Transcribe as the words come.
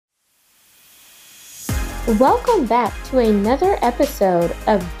Welcome back to another episode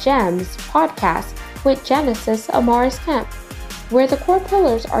of GEMS podcast with Genesis Amaris Kemp, where the core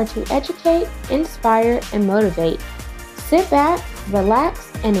pillars are to educate, inspire, and motivate. Sit back,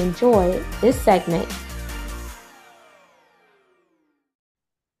 relax, and enjoy this segment.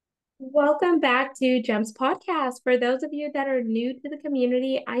 Welcome back to GEMS Podcast. For those of you that are new to the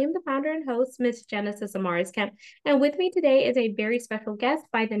community, I am the founder and host, Miss Genesis Amaris Kemp. And with me today is a very special guest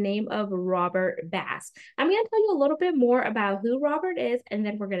by the name of Robert Bass. I'm going to tell you a little bit more about who Robert is, and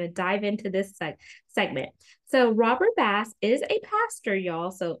then we're going to dive into this segment. So, Robert Bass is a pastor,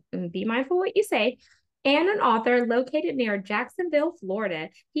 y'all. So, be mindful what you say. And an author located near Jacksonville, Florida.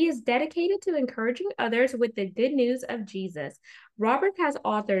 He is dedicated to encouraging others with the good news of Jesus. Robert has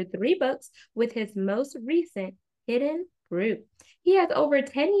authored 3 books, with his most recent, Hidden Fruit. He has over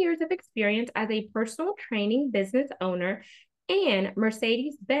 10 years of experience as a personal training business owner and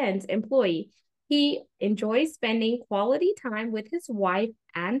Mercedes-Benz employee. He enjoys spending quality time with his wife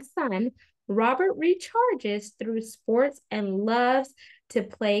and son. Robert recharges through sports and loves to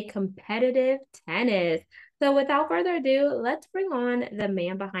play competitive tennis. So, without further ado, let's bring on the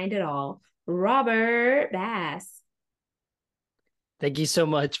man behind it all, Robert Bass. Thank you so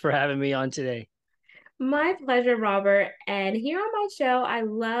much for having me on today. My pleasure, Robert. And here on my show, I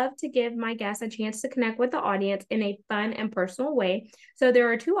love to give my guests a chance to connect with the audience in a fun and personal way. So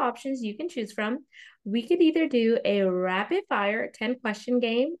there are 2 options you can choose from. We could either do a rapid fire 10-question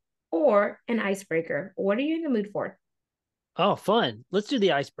game or an icebreaker. What are you in the mood for? Oh, fun. Let's do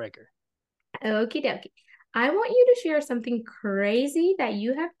the icebreaker. Okie dokie. I want you to share something crazy that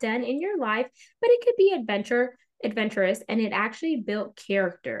you have done in your life, but it could be adventurous, and it actually built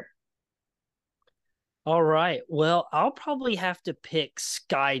character. All right. Well, I'll probably have to pick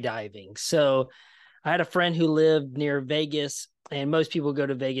skydiving. So I had a friend who lived near Vegas, and most people go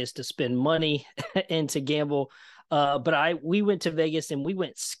to Vegas to spend money and to gamble. But we went to Vegas and we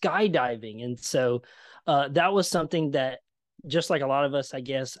went skydiving. And so that was something that, just like a lot of us, I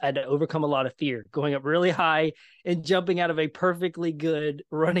guess, I had to overcome a lot of fear going up really high and jumping out of a perfectly good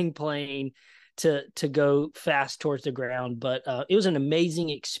running plane to go fast towards the ground. But it was an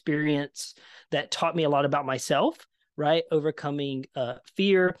amazing experience that taught me a lot about myself, right? Overcoming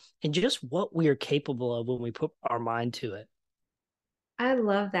fear and just what we are capable of when we put our mind to it. I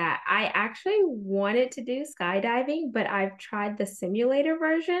love that. I actually wanted to do skydiving, but I've tried the simulator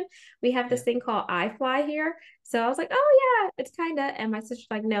version. We have this Yeah. thing called iFly here. So I was like, oh, yeah, it's kind of. And my sister's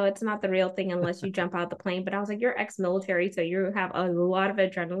like, no, it's not the real thing unless you jump out the plane. But I was like, you're ex-military, so you have a lot of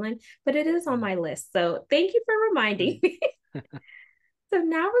adrenaline, but it is on Yeah. my list. So thank you for reminding Right. me. So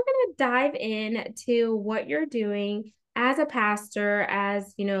now we're going to dive into what you're doing as a pastor,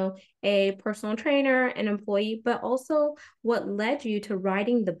 as, a personal trainer, an employee, but also what led you to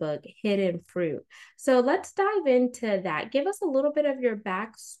writing the book Hidden Fruit. So let's dive into that. Give us a little bit of your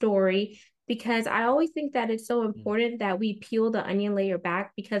backstory, because I always think that it's so important that we peel the onion layer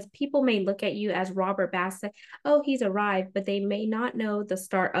back, because people may look at you as Robert Bassett, oh, he's arrived, but they may not know the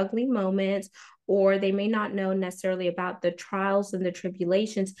start ugly moments, or they may not know necessarily about the trials and the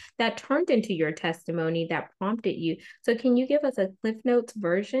tribulations that turned into your testimony that prompted you. So, can you give us a Cliff Notes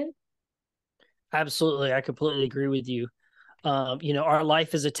version? Absolutely. I completely agree with you. Our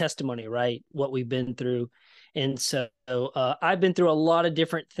life is a testimony, right? What we've been through. And so I've been through a lot of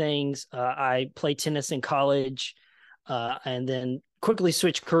different things. I played tennis in college and then quickly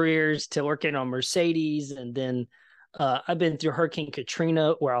switched careers to working on Mercedes. And then I've been through Hurricane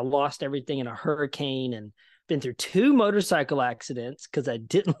Katrina, where I lost everything in a hurricane, and been through 2 motorcycle accidents because I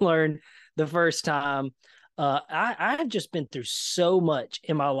didn't learn the first time. I've just been through so much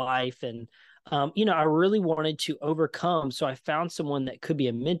in my life. And I really wanted to overcome. So I found someone that could be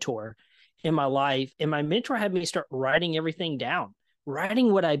a mentor in my life. And my mentor had me start writing everything down,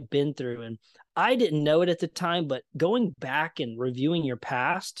 writing what I'd been through. And I didn't know it at the time, but going back and reviewing your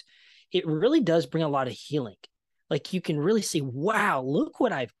past, it really does bring a lot of healing. Like you can really see, wow, look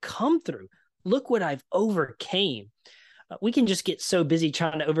what I've come through. Look what I've overcame. We can just get so busy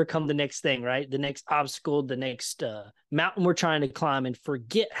trying to overcome the next thing, right? The next obstacle, the next mountain we're trying to climb, and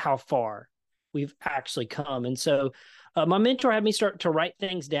forget how far we've actually come. And so my mentor had me start to write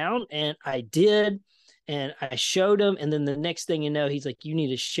things down, and I did. And I showed him. And then the next thing you know, he's like, you need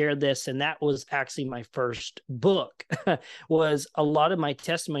to share this. And that was actually my first book, was a lot of my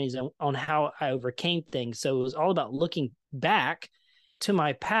testimonies on how I overcame things. So it was all about looking back to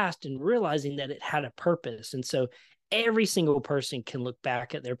my past and realizing that it had a purpose. And so every single person can look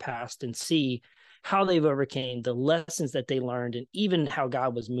back at their past and see how they've overcame, the lessons that they learned, and even how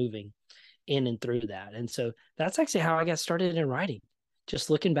God was moving in and through that. And so that's actually how I got started in writing, just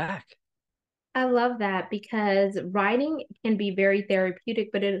looking back. I love that because writing can be very therapeutic,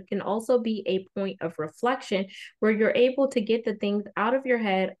 but it can also be a point of reflection where you're able to get the things out of your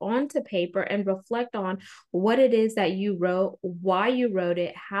head onto paper and reflect on what it is that you wrote, why you wrote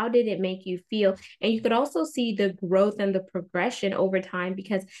it, how did it make you feel. And you could also see the growth and the progression over time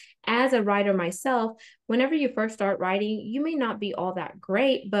because as a writer myself, whenever you first start writing, you may not be all that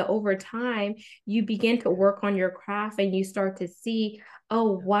great, but over time, you begin to work on your craft and you start to see,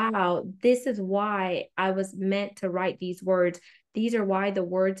 oh, wow, this is why I was meant to write these words. These are why the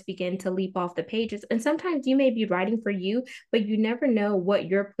words begin to leap off the pages. And sometimes you may be writing for you, but you never know what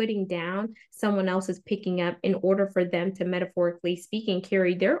you're putting down, someone else is picking up in order for them to, metaphorically speaking,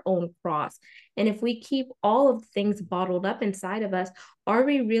 carry their own cross. And if we keep all of the things bottled up inside of us, are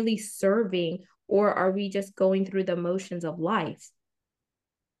we really serving or are we just going through the motions of life?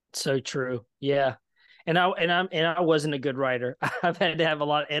 So true. Yeah. And I wasn't a good writer. I've had to have a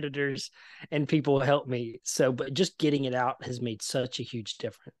lot of editors and people help me. So, but just getting it out has made such a huge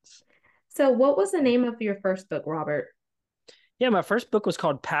difference. So, what was the name of your first book, Robert? Yeah, my first book was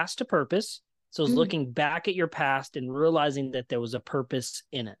called Past to Purpose. So, I was Mm. looking back at your past and realizing that there was a purpose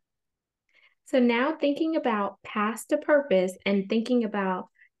in it. So now thinking about past to purpose and thinking about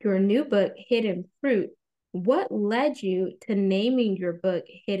your new book, Hidden Fruit, what led you to naming your book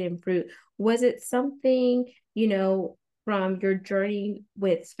Hidden Fruit? Was it something, from your journey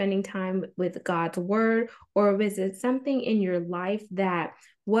with spending time with God's word, or was it something in your life that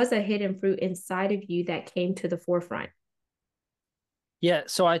was a hidden fruit inside of you that came to the forefront? Yeah,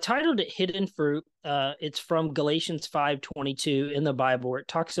 so I titled it Hidden Fruit. It's from Galatians 5:22 in the Bible, where it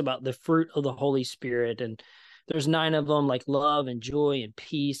talks about the fruit of the Holy Spirit. And there's 9 of them, like love and joy and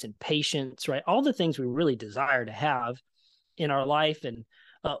peace and patience, right? All the things we really desire to have in our life. And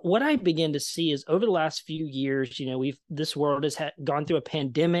what I begin to see is over the last few years, this world has gone through a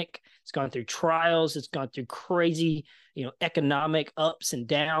pandemic, it's gone through trials, it's gone through crazy, economic ups and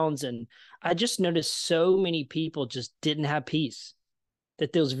downs. And I just noticed so many people just didn't have peace,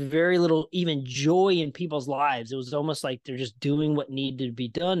 that there was very little even joy in people's lives. It was almost like they're just doing what needed to be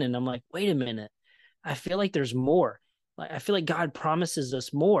done. And I'm like, wait a minute, I feel like there's more. Like I feel like God promises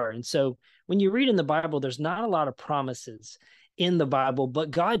us more. And so when you read in the Bible, there's not a lot of promises in the Bible, but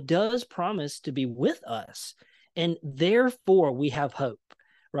God does promise to be with us. And therefore we have hope,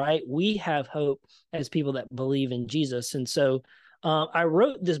 right? We have hope as people that believe in Jesus. And so I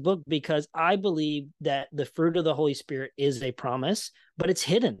wrote this book because I believe that the fruit of the Holy Spirit is a promise, but it's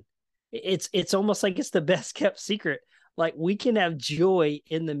hidden. It's almost like it's the best kept secret. Like we can have joy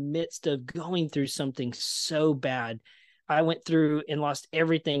in the midst of going through something so bad. I went through and lost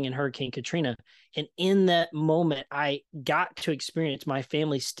everything in Hurricane Katrina. And in that moment, I got to experience my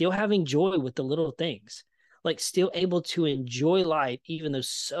family still having joy with the little things, like still able to enjoy life, even though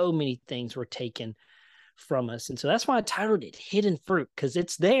so many things were taken from us. And so that's why I titled it Hidden Fruit, because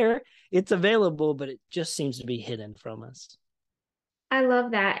it's there, it's available, but it just seems to be hidden from us. I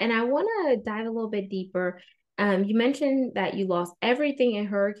love that. And I want to dive a little bit deeper. You mentioned that you lost everything in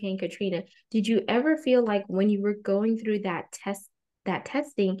Hurricane Katrina. Did you ever feel like when you were going through that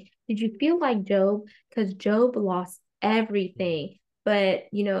testing, did you feel like Job? Because Job lost everything. But,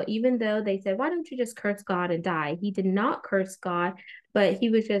 even though they said, why don't you just curse God and die? He did not curse God, but he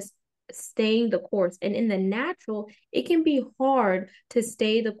was just staying the course. And in the natural, it can be hard to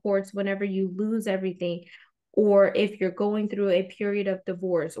stay the course whenever you lose everything, or if you're going through a period of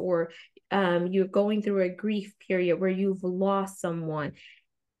divorce, or you're going through a grief period where you've lost someone,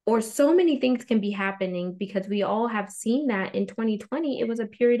 or so many things can be happening because we all have seen that in 2020. It was a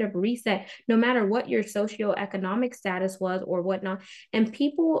period of reset, no matter what your socioeconomic status was or whatnot. And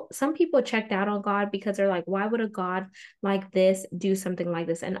some people checked out on God because they're like, why would a God like this do something like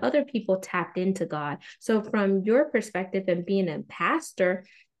this? And other people tapped into God. So, from your perspective and being a pastor,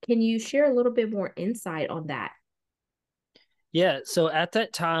 can you share a little bit more insight on that? Yeah. So at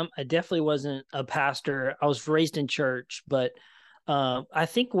that time, I definitely wasn't a pastor. I was raised in church, but I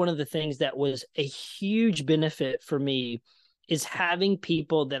think one of the things that was a huge benefit for me is having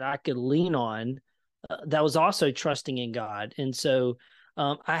people that I could lean on that was also trusting in God. And so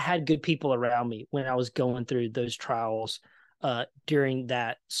I had good people around me when I was going through those trials during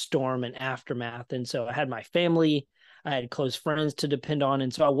that storm and aftermath. And so I had my family, I had close friends to depend on.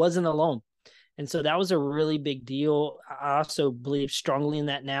 And so I wasn't alone. And so that was a really big deal. I also believe strongly in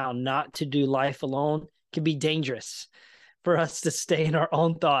that now. Not to do life alone can be dangerous for us to stay in our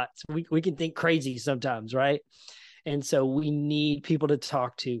own thoughts. We can think crazy sometimes, right? And so we need people to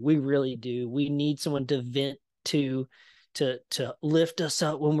talk to. We really do. We need someone to vent to lift us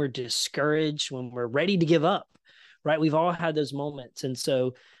up when we're discouraged, when we're ready to give up, right? We've all had those moments. And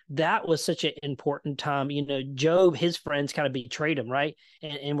so that was such an important time. Job, his friends kind of betrayed him, right?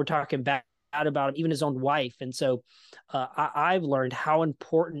 And we're talking bad about him, even his own wife. And so I've learned how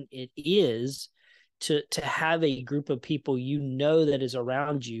important it is to have a group of people that is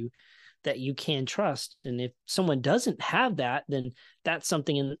around you that you can trust. And if someone doesn't have that, then that's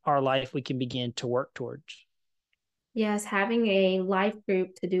something in our life we can begin to work towards. Yes, having a life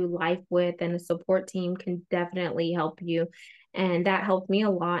group to do life with and a support team can definitely help you. And that helped me a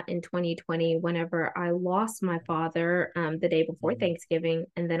lot in 2020 whenever I lost my father the day before Thanksgiving.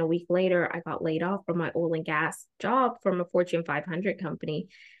 And then a week later, I got laid off from my oil and gas job from a Fortune 500 company.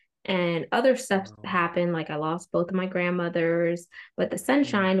 And other stuff happened, like I lost both of my grandmothers. But the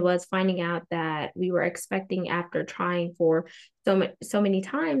sunshine was finding out that we were expecting after trying for so many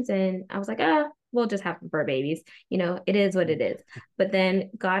times. And I was like, we'll just have fur babies. It is what it is. But then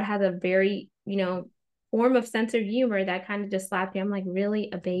God has a very, form of sense of humor that kind of just slapped me. I'm like, really,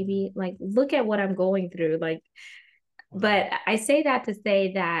 a baby? Like, look at what I'm going through. Like, but I say that to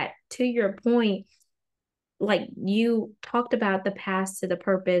say that, to your point, like you talked about the past to the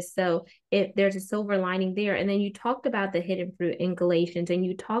purpose. So if there's a silver lining there, and then you talked about the hidden fruit in Galatians, and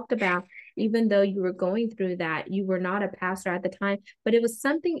you talked about, even though you were going through that, you were not a pastor at the time, but it was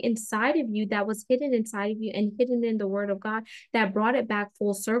something inside of you that was hidden inside of you and hidden in the word of God that brought it back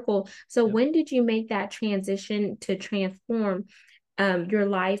full circle. So when did you make that transition to transform your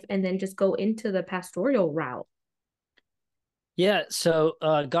life and then just go into the pastoral route? Yeah. So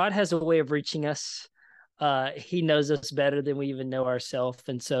God has a way of reaching us. He knows us better than we even know ourselves.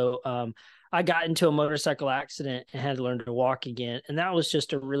 And so I got into a motorcycle accident and had to learn to walk again. And that was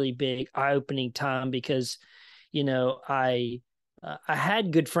just a really big eye-opening time because, I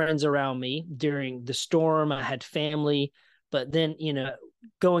had good friends around me during the storm. I had family, but then,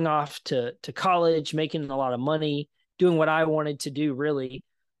 going off to college, making a lot of money, doing what I wanted to do, really.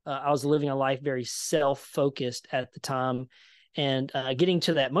 I was living a life very self-focused at the time. And getting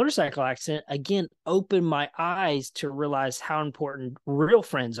to that motorcycle accident again opened my eyes to realize how important real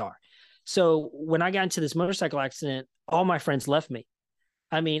friends are. So when I got into this motorcycle accident, all my friends left me.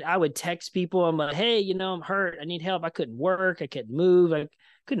 I mean, I would text people. I'm like, hey, I'm hurt. I need help. I couldn't work. I couldn't move. I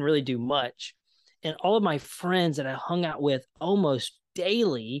couldn't really do much. And all of my friends that I hung out with almost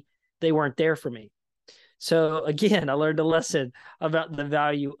daily, they weren't there for me. So again, I learned a lesson about the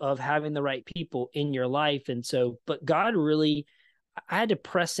value of having the right people in your life. And so, but God really, I had to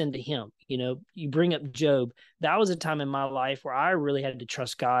press into him. You bring up Job. That was a time in my life where I really had to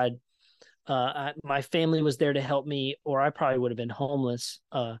trust God. My family was there to help me, or I probably would have been homeless.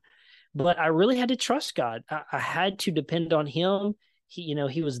 But I really had to trust God. I had to depend on him.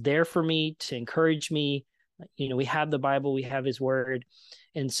 He was there for me to encourage me. We have the Bible, we have his word.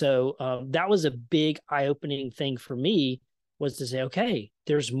 And so that was a big eye-opening thing for me, was to say, okay,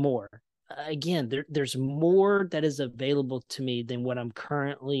 there's more. Again, there's more that is available to me than what I'm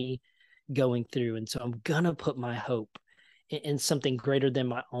currently going through. And so I'm going to put my hope in something greater than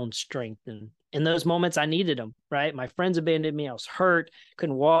my own strength. And in those moments, I needed them, right? My friends abandoned me. I was hurt,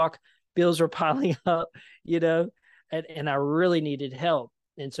 couldn't walk, bills were piling up, and I really needed help.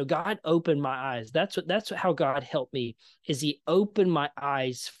 And so God opened my eyes. That's how God helped me, is he opened my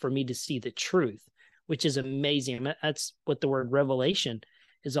eyes for me to see the truth, which is amazing. That's what the word revelation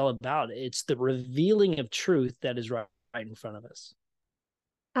is all about. It's the revealing of truth that is right in front of us.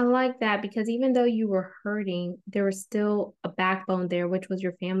 I like that because even though you were hurting, there was still a backbone there, which was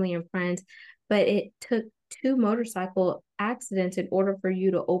your family and friends. But it took two motorcycle accidents in order for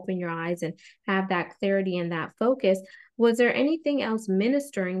you to open your eyes and have that clarity and that focus. Was there anything else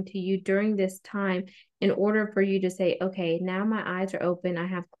ministering to you during this time in order for you to say, okay, now my eyes are open, I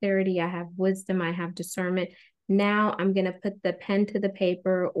have clarity, I have wisdom, I have discernment. Now I'm going to put the pen to the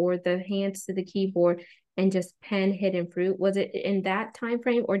paper or the hands to the keyboard and just pen hidden fruit? Was it in that time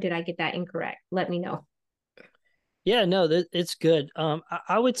frame, or did I get that incorrect? Let me know. Yeah, no, it's good.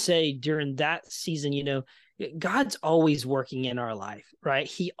 I would say during that season, God's always working in our life, right?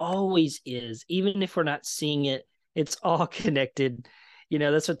 He always is, even if we're not seeing it. It's all connected.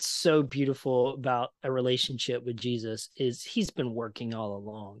 That's what's so beautiful about a relationship with Jesus, is he's been working all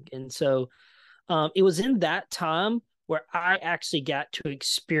along. And so it was in that time where I actually got to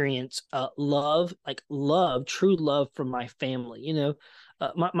experience love, like love, true love from my family.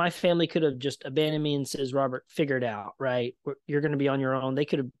 My family could have just abandoned me and says, Robert, figure it out, right? You're going to be on your own. They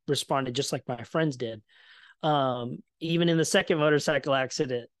could have responded just like my friends did. Even in the second motorcycle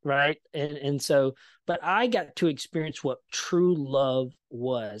accident, right? And so, but I got to experience what true love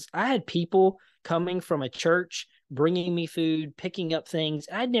was. I had people coming from a church, bringing me food, picking up things.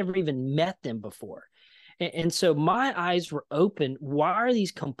 I'd never even met them before. And so my eyes were open. Why are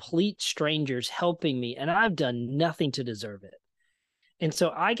these complete strangers helping me? And I've done nothing to deserve it. And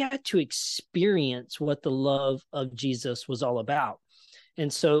so I got to experience what the love of Jesus was all about.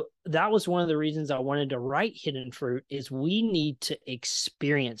 And so that was one of the reasons I wanted to write Hidden Fruit is we need to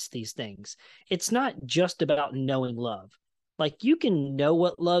experience these things. It's not just about knowing love. Like you can know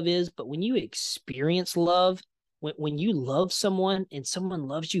what love is, but when you experience love, when you love someone and someone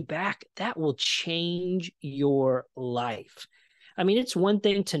loves you back, that will change your life. I mean, it's one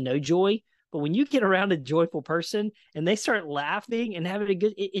thing to know joy, but when you get around a joyful person and they start laughing and having a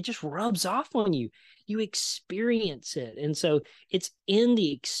good, it just rubs off on you. You experience it. And so it's in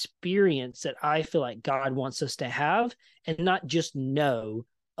the experience that I feel like God wants us to have and not just know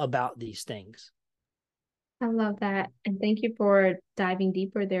about these things. I love that. And thank you for diving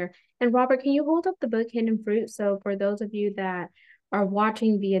deeper there. And Robert, can you hold up the book Hidden Fruit? So for those of you that are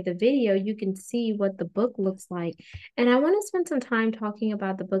watching via the video, you can see what the book looks like. And I want to spend some time talking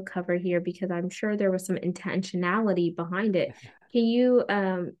about the book cover here because I'm sure there was some intentionality behind it. Can you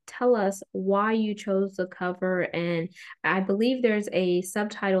tell us why you chose the cover? And I believe there's a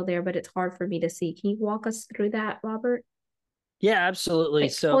subtitle there, but it's hard for me to see. Can you walk us through that, Robert? Yeah, absolutely.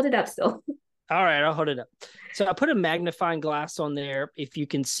 Wait, So hold it up still. all right, I'll hold it up. So I put a magnifying glass on there if you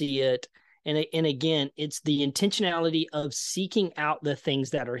can see it. And again, it's the intentionality of seeking out the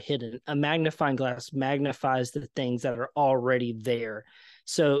things that are hidden. A magnifying glass magnifies the things that are already there.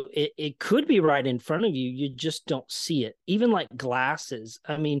 So it could be right in front of you. You just don't see it. Even like glasses.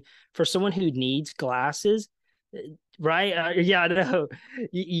 I mean, for someone who needs glasses, right? Yeah, I know.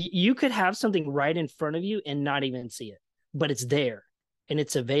 You could have something right in front of you and not even see it, but it's there and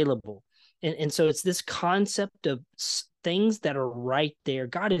it's available. And so it's this concept of things that are right there.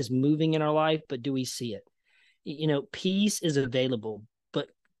 God is moving in our life, but do we see it? You know, peace is available, but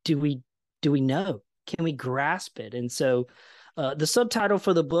do we know? Can we grasp it? And so the subtitle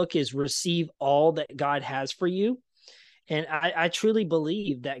for the book is Receive All That God Has for You. And I truly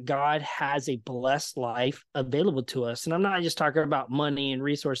believe that God has a blessed life available to us. And I'm not just talking about money and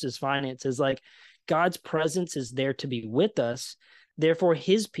resources, finances. Like God's presence is there to be with us. Therefore,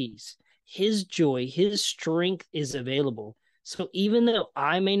 his peace, his joy, his strength is available. So even though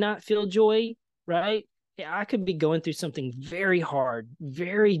I may not feel joy, right? I could be going through something very hard,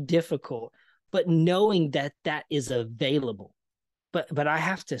 very difficult, but knowing that that is available. But I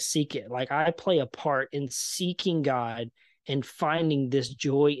have to seek it. Like I play a part in seeking God and finding this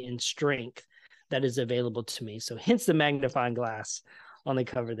joy and strength that is available to me. So hence the magnifying glass on the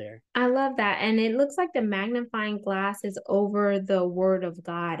cover there. I love that. And it looks like the magnifying glass is over the word of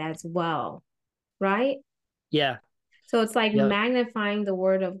God as well, right? Yeah. So it's like Yep. magnifying the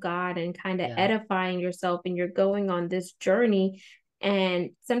word of God and kind of Yeah. edifying yourself, and you're going on this journey. And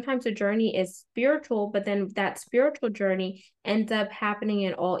sometimes the journey is spiritual, but then that spiritual journey ends up happening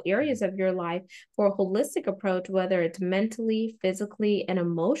in all areas of your life for a holistic approach, whether it's mentally, physically, and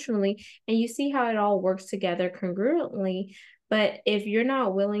emotionally. And you see how it all works together congruently. But if you're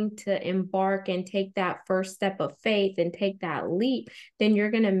not willing to embark and take that first step of faith and take that leap, then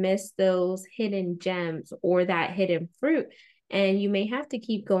you're going to miss those hidden gems or that hidden fruit. And you may have to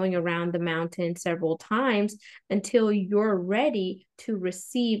keep going around the mountain several times until you're ready to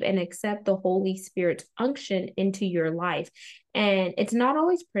receive and accept the Holy Spirit's unction into your life. And it's not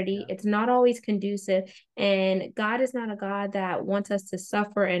always pretty, Yeah. it's not always conducive. And God is not a God that wants us to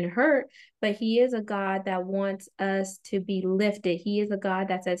suffer and hurt, but He is a God that wants us to be lifted. He is a God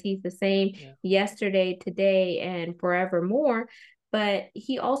that says He's the same yesterday, today, and forevermore. But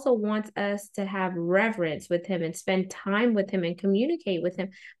he also wants us to have reverence with him and spend time with him and communicate with him.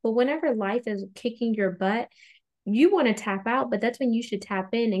 But whenever life is kicking your butt, you want to tap out, but that's when you should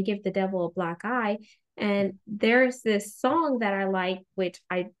tap in and give the devil a black eye. And there's this song that I like, which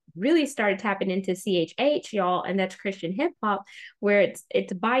I really started tapping into CHH, y'all, and that's Christian hip hop, where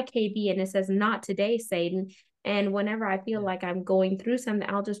it's by KB and it says, "Not today, Satan." And whenever I feel like I'm going through something,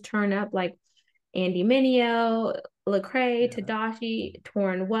 I'll just turn up like Andy Mineo, Lecrae, Tadashi,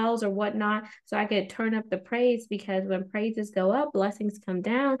 Torrin Wells, or whatnot, so I could turn up the praise, because when praises go up, blessings come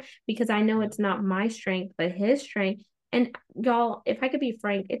down, because I know it's not my strength, but his strength. And y'all, if I could be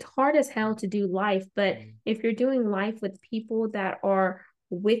frank, it's hard as hell to do life, but if you're doing life with people that are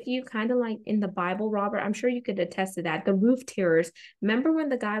with you, kind of like in the Bible, Robert, I'm sure you could attest to that. The roof terrors. Remember when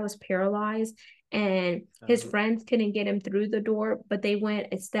the guy was paralyzed and his friends couldn't get him through the door, but they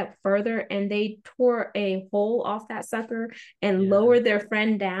went a step further and they tore a hole off that sucker and lowered their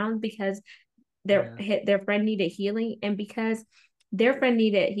friend down because their friend needed healing. And because their friend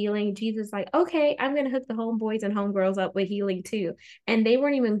needed healing. Jesus like, okay, I'm gonna hook the homeboys and homegirls up with healing too. And they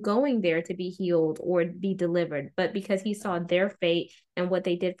weren't even going there to be healed or be delivered, but because he saw their fate and what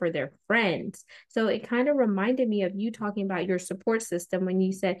they did for their friends. So it kind of reminded me of you talking about your support system when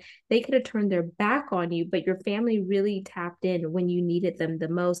you said they could have turned their back on you, but your family really tapped in when you needed them the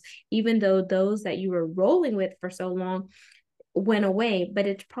most, even though those that you were rolling with for so long went away. But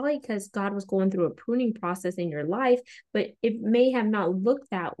it's probably because God was going through a pruning process in your life, but it may have not looked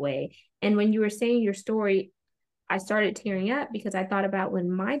that way. And when you were saying your story, I started tearing up because I thought about when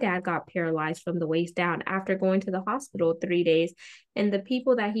my dad got paralyzed from the waist down after going to the hospital 3 days, and the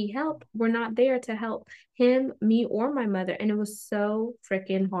people that he helped were not there to help him, me, or my mother. And it was so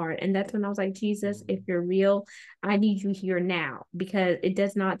freaking hard. And that's when I was like, Jesus, if you're real, I need you here now because it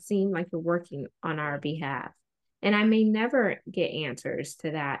does not seem like you're working on our behalf. And I may never get answers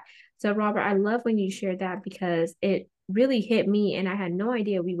to that. So, Robert, I love when you shared that because it really hit me, and I had no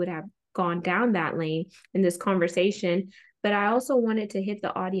idea we would have gone down that lane in this conversation. But I also wanted to hit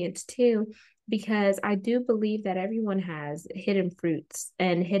the audience too, because I do believe that everyone has hidden fruits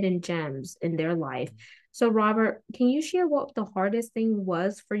and hidden gems in their life. So, Robert, can you share what the hardest thing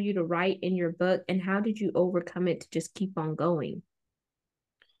was for you to write in your book, and how did you overcome it to just keep on going?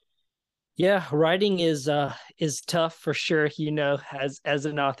 Yeah, writing is tough for sure, as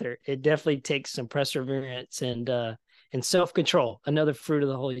an author. It definitely takes some perseverance and self-control, another fruit of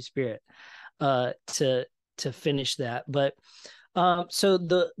the Holy Spirit, to finish that. But so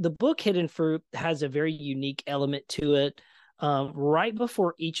the book Hidden Fruit has a very unique element to it. Right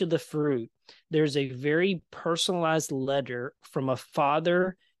before each of the fruit, there's a very personalized letter from a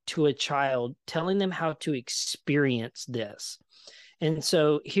father to a child telling them how to experience this. And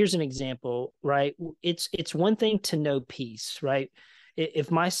so here's an example, right? It's one thing to know peace, right?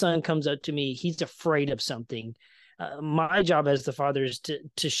 If my son comes up to me, he's afraid of something. My job as the father is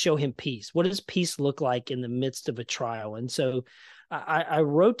to show him peace. What does peace look like in the midst of a trial? And so I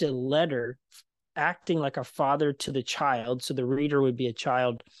wrote a letter acting like a father to the child. So the reader would be a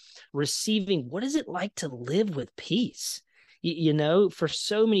child receiving what is it like to live with peace? For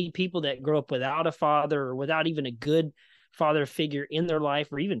so many people that grow up without a father or without even a good father figure in their life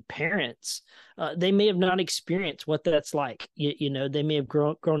or even parents, they may have not experienced what that's like. They may have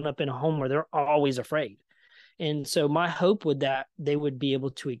grown up in a home where they're always afraid. And so my hope would that they would be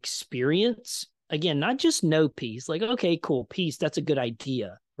able to experience, again, not just know peace, like, okay, cool, peace, that's a good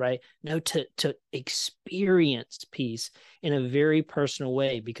idea, right? No, to experience peace in a very personal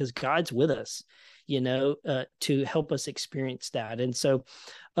way because God's with us, to help us experience that. And so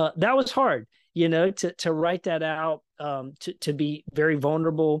that was hard, to write that out, to be very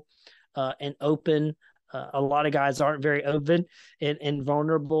vulnerable and open. A lot of guys aren't very open and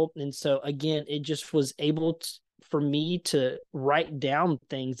vulnerable. And so, again, it just was able for me to write down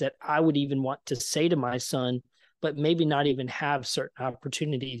things that I would even want to say to my son, but maybe not even have certain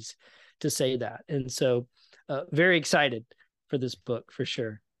opportunities to say that. And so, very excited for this book for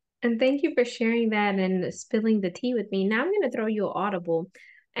sure. And thank you for sharing that and spilling the tea with me. Now I'm going to throw you an audible.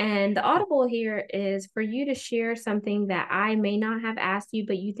 And the audible here is for you to share something that I may not have asked you,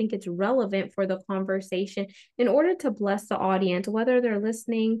 but you think it's relevant for the conversation in order to bless the audience, whether they're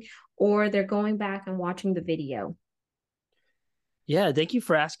listening or they're going back and watching the video. Yeah, thank you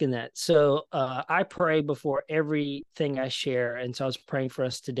for asking that. So I pray before everything I share. And so I was praying for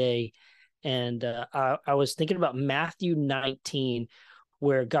us today. And I was thinking about Matthew 19,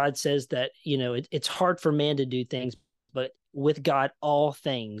 where God says that, it's hard for man to do things, but with God, all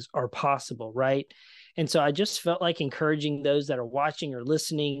things are possible, right? And so I just felt like encouraging those that are watching or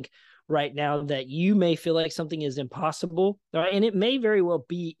listening right now that you may feel like something is impossible, right? And it may very well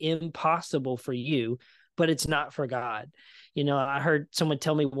be impossible for you, but it's not for God. I heard someone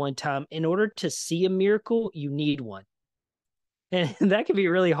tell me one time, in order to see a miracle, you need one. And that can be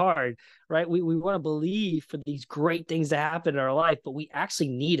really hard, right? We want to believe for these great things to happen in our life, but we actually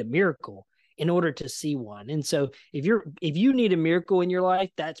need a miracle in order to see one. And so if you need a miracle in your life,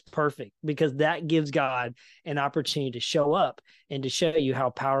 that's perfect because that gives God an opportunity to show up and to show you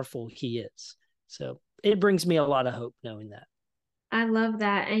how powerful he is. So it brings me a lot of hope knowing that. I love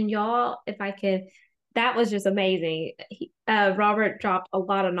that. And y'all, if I could, that was just amazing. Robert dropped a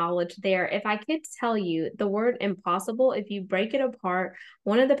lot of knowledge there. If I could tell you the word impossible, if you break it apart,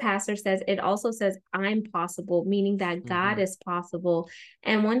 one of the pastors says it also says I'm possible, meaning that God is possible.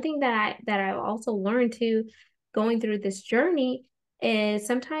 And one thing that I also learned too, going through this journey is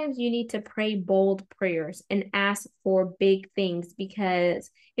sometimes you need to pray bold prayers and ask for big things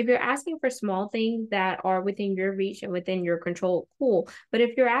because if you're asking for small things that are within your reach and within your control, cool. But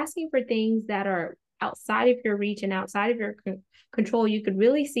if you're asking for things that are outside of your reach and outside of your control, you could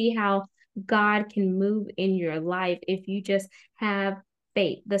really see how God can move in your life if you just have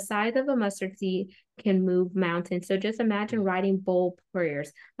faith. The size of a mustard seed can move mountains. So just imagine writing bold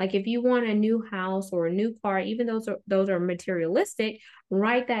prayers. Like if you want a new house or a new car, even those are materialistic,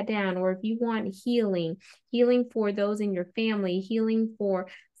 write that down. Or if you want healing for those in your family, healing for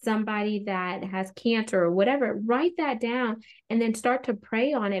somebody that has cancer or whatever, write that down and then start to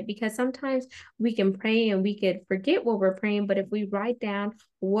pray on it, because sometimes we can pray and we could forget what we're praying. But if we write down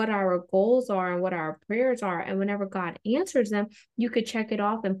what our goals are and what our prayers are, and whenever God answers them, you could check it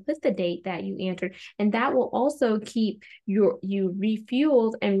off and put the date that you answered. And that will also keep you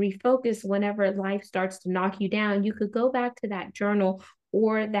refueled and refocused whenever life starts to knock you down. You could go back to that journal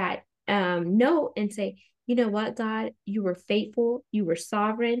or that note and say, you know what, God, you were faithful, you were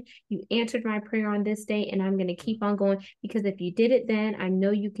sovereign, you answered my prayer on this day, and I'm going to keep on going, because if you did it then, I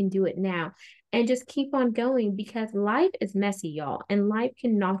know you can do it now. And just keep on going, because life is messy, y'all, and life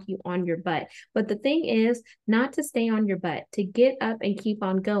can knock you on your butt. But the thing is not to stay on your butt, to get up and keep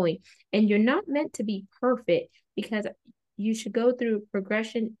on going. And you're not meant to be perfect, because you should go through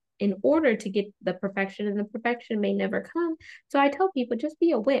progression in order to get the perfection, and the perfection may never come. So I tell people, just be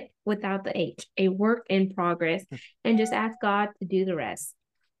a WIP without the H, a work in progress, and just ask God to do the rest.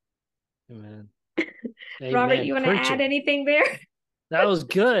 Amen. Robert, you want to add anything there? That was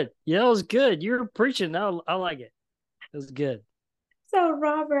good. Yeah, that was good. You're preaching. I like it. It was good. So,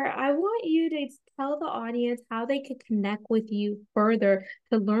 Robert, I want you to tell the audience how they could connect with you further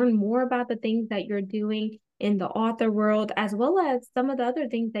to learn more about the things that you're doing in the author world, as well as some of the other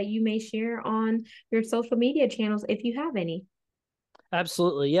things that you may share on your social media channels, if you have any.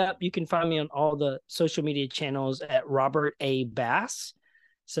 Absolutely. Yep. You can find me on all the social media channels at Robert A. Bass.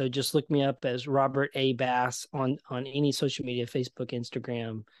 So just look me up as Robert A. Bass on any social media, Facebook,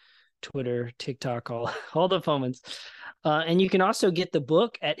 Instagram, Twitter, TikTok, all the phone ones. And you can also get the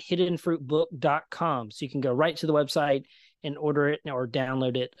book at hiddenfruitbook.com. So you can go right to the website and order it or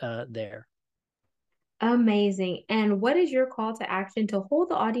download it there. Amazing. And what is your call to action to hold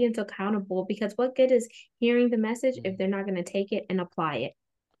the audience accountable? Because what good is hearing the message if they're not going to take it and apply it?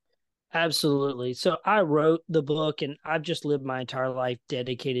 Absolutely. So I wrote the book, and I've just lived my entire life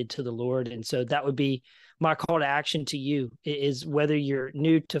dedicated to the Lord. And so that would be my call to action to you, is whether you're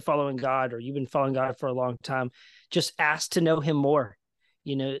new to following God or you've been following God for a long time, just ask to know him more,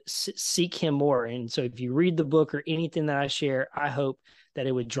 seek him more. And so if you read the book or anything that I share, I hope that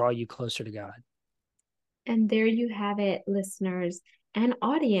it would draw you closer to God. And there you have it, listeners and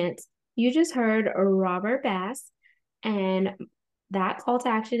audience. You just heard Robert Bass, and that call to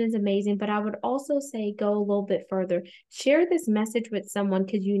action is amazing. But I would also say go a little bit further. Share this message with someone,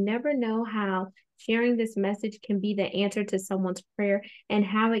 because you never know how sharing this message can be the answer to someone's prayer and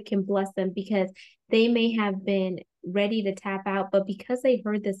how it can bless them, because they may have been ready to tap out, but because they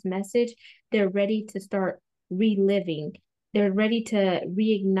heard this message, they're ready to start reliving. They're ready to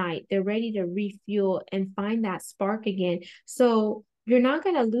reignite. They're ready to refuel and find that spark again. So you're not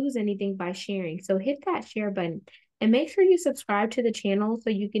going to lose anything by sharing. So hit that share button and make sure you subscribe to the channel so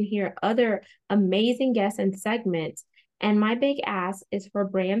you can hear other amazing guests and segments. And my big ask is for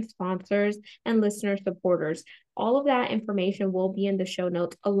brand sponsors and listener supporters. All of that information will be in the show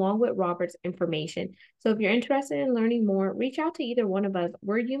notes along with Robert's information. So if you're interested in learning more, reach out to either one of us.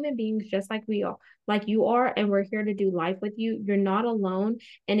 We're human beings just like we are, like you are, and we're here to do life with you. You're not alone.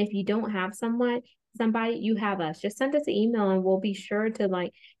 And if you don't have somebody, you have us. Just send us an email and we'll be sure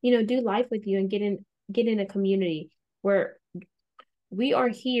to do life with you and get in a community where we are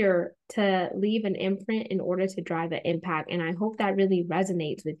here to leave an imprint in order to drive an impact. And I hope that really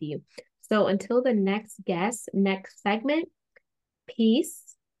resonates with you. So until the next segment,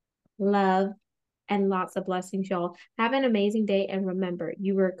 peace, love, and lots of blessings, y'all. Have an amazing day. And remember,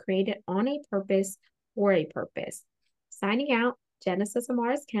 you were created on a purpose for a purpose. Signing out, Genesis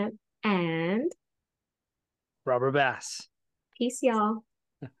Amaris Kemp and Robert Bass. Peace, y'all.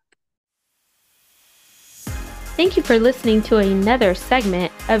 Thank you for listening to another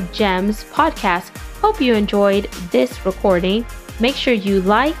segment of GEMS podcast. Hope you enjoyed this recording. Make sure you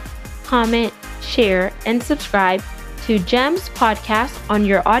like, comment, share, and subscribe to GEMS podcast on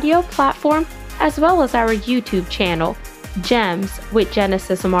your audio platform, as well as our YouTube channel, GEMS with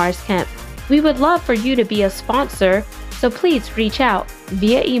Genesis Amaris Kemp. We would love for you to be a sponsor, so please reach out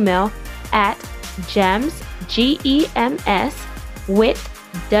via email at GEMS, GEMS, with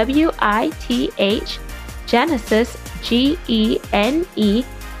WITH, Genesis, GENESIS,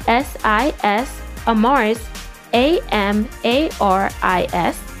 Amaris,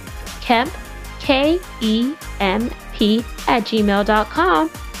 AMARIS, Kemp, KEMP @gmail.com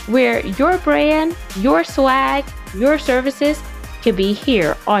where your brand, your swag, your services can be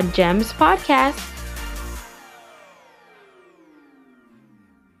here on Gems Podcast.